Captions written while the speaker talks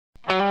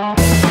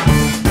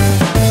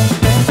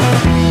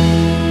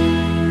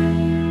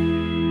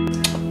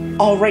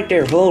Alright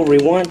there, hello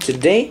everyone.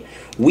 Today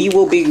we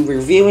will be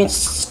reviewing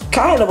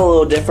kind of a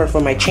little different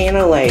from my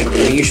channel. Like,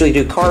 I usually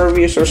do car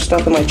reviews or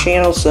stuff on my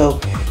channel, so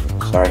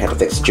sorry, I had to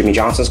fix Jimmy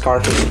Johnson's car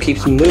because it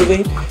keeps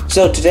moving.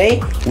 So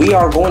today we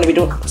are going to be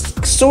doing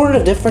sort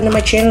of different in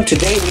my channel.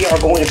 Today we are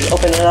going to be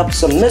opening up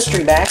some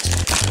mystery bags,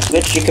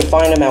 which you can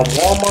find them at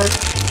Walmart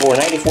for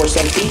 94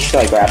 cents each. So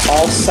I grabbed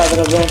all 7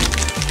 of them.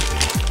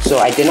 So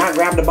I did not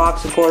grab the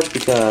box, of course,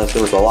 because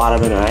there was a lot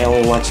of them, and I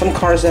only want some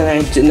cars that I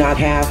did not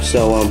have.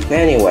 So,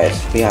 anyways,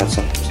 we got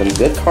some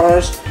good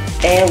cars,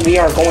 and we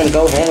are going to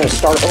go ahead and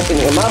start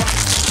opening them up.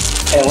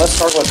 And let's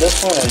start with this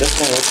one, and this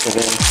one looks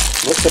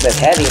a bit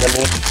heavy to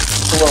me.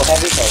 It's a little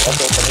heavy, so let's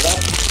open it up.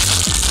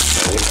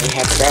 We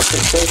have to grab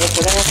some silver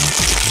for that.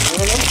 I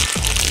don't know.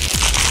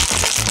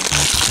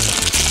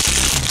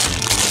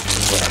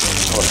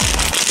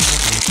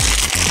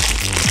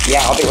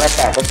 Yeah, I'll be right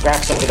back. Let's grab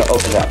something to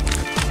open it up.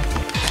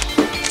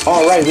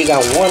 Alright, we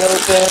got one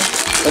open.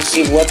 Let's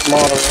see what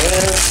model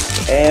it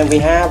is. And we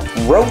have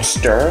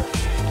Roadster.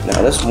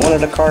 Now, this one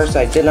of the cars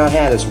I did not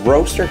have is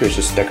Roadster. Here's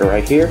the sticker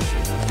right here.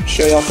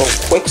 Show y'all for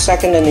a quick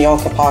second, and y'all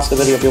can pause the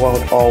video if you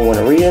all want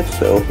to read it.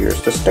 So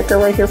here's the sticker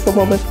right here for a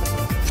moment.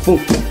 Boom.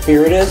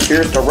 Here it is.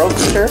 Here's the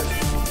Roadster.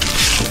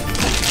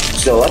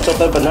 So let's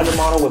open up another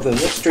model with a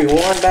mystery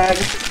warm bag.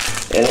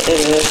 And it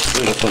is,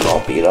 this one's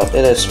all beat up.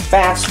 It is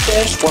Fast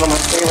Fish, one of my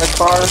favorite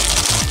cars.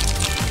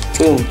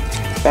 Boom.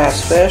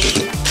 Fast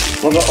Fish.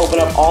 We're going to open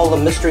up all the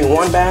mystery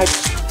one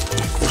bags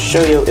and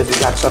show you if we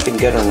got something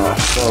good or not.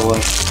 So,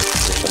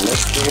 there's a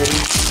mystery.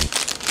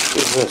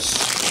 What is this?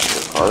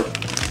 Card.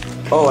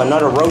 Oh,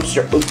 another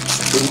Roadster. Oops.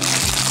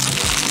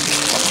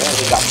 Okay,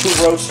 we got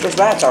 2 Roadsters.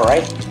 That's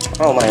alright.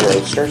 I don't mind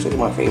Roadsters. These are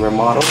my favorite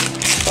model.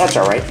 That's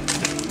alright.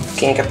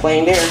 Can't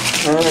complain there.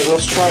 Alright,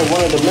 let's try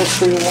one of the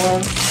mystery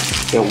ones.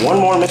 Get one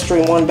more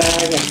mystery one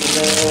bag after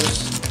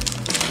this.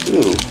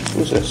 Ooh,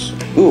 who's this?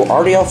 Ooh,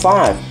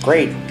 RDL5.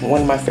 Great.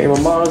 One of my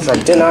favorite models I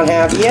did not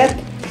have yet.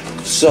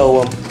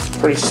 So,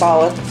 pretty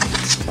solid.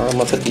 I'm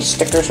going to put these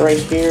stickers right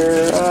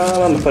here. I'm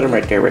going to put them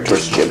right there. Right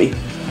towards Jimmy.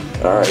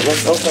 Alright,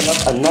 let's open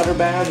up another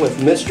bag with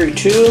Mystery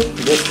 2.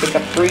 Let's pick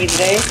up 3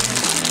 today.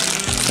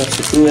 Let's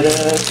see who it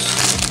is.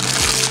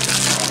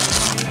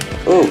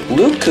 Ooh,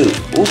 Loot Coupe.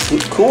 Ooh,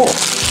 cool.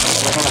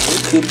 I have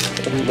Loot Coupe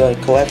in the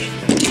collection.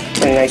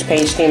 Pretty nice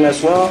paint scheme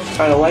as well.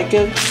 Kind of like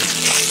it.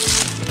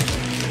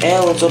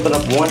 And let's open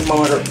up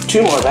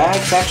 2 more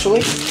bags,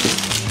 actually.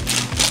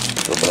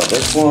 Let's open up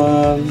this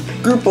one.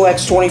 Grupo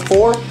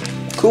X24.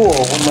 Cool, one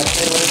of my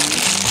favorites.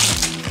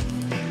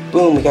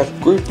 Boom, we got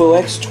Grupo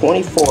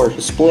X24.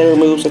 The splitter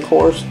moves, of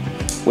course.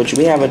 Which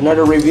we have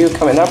another review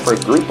coming up for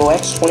Grupo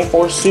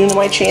X24 soon on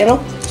my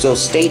channel. So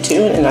stay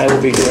tuned, and I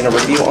will be doing a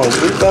review on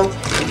Grupo.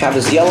 We have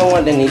this yellow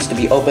one that needs to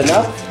be opened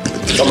up.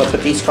 So I'm going to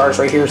put these cards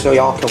right here so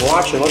y'all can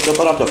watch. And let's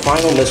open up the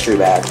final mystery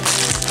bag.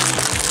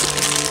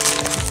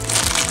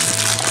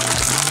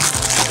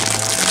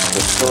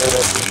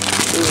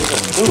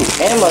 Ooh,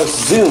 Emma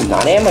Zoom,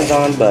 not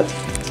Amazon, but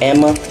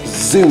Emma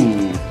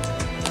Zoom.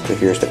 So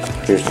here's the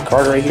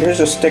card right here. Here's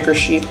a sticker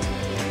sheet.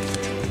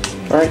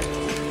 All right,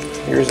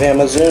 here's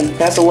Emma Zoom.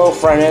 Has a little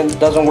front end.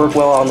 Doesn't work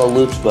well on the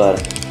loops,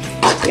 but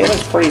it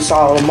was pretty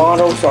solid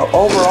model. So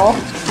overall,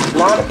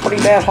 not a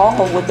pretty bad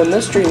haul with the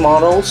mystery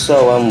models.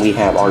 So we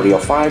have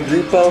RDL5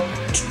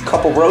 Grupo,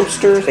 couple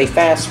Roadsters, a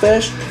Fast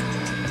Fish,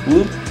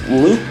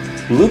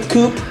 Loot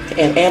Coupe,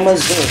 and Emma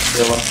Zoom.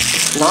 So,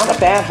 not a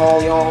bad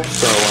haul, y'all.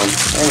 So,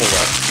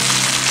 anyway.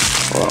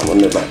 Hold on, I'm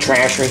gonna move my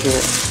trash right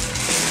here.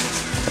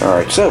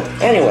 Alright, so,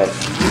 anyway.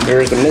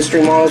 Here's the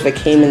mystery models that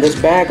came in this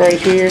bag right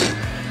here.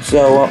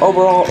 So,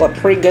 overall, a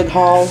pretty good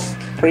haul.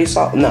 Pretty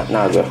solid, not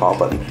a good haul,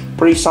 but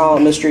pretty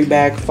solid mystery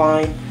bag,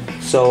 fine.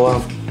 So,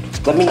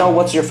 let me know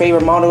what's your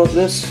favorite model of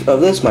this.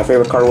 My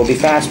favorite card will be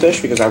Fast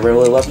Fish, because I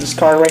really love this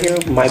card right here.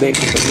 My big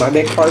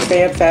card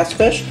fan, Fast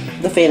Fish,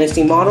 the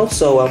fantasy model.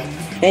 So,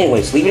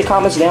 anyways, leave your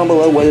comments down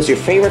below. What is your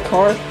favorite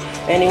card?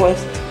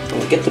 Anyways,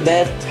 get to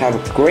bed, have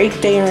a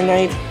great day or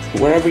night,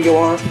 wherever you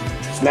are.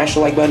 Smash the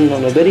like button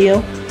on the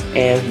video,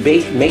 and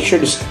make sure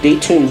to stay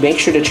tuned. Make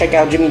sure to check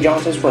out Jimmy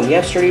Johnson's from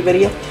yesterday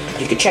video.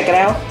 You can check it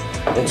out,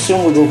 and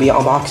soon we will be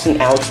unboxing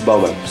Alex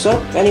Bowman. So,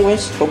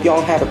 anyways, hope you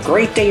all have a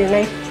great day or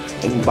night,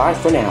 and bye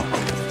for now.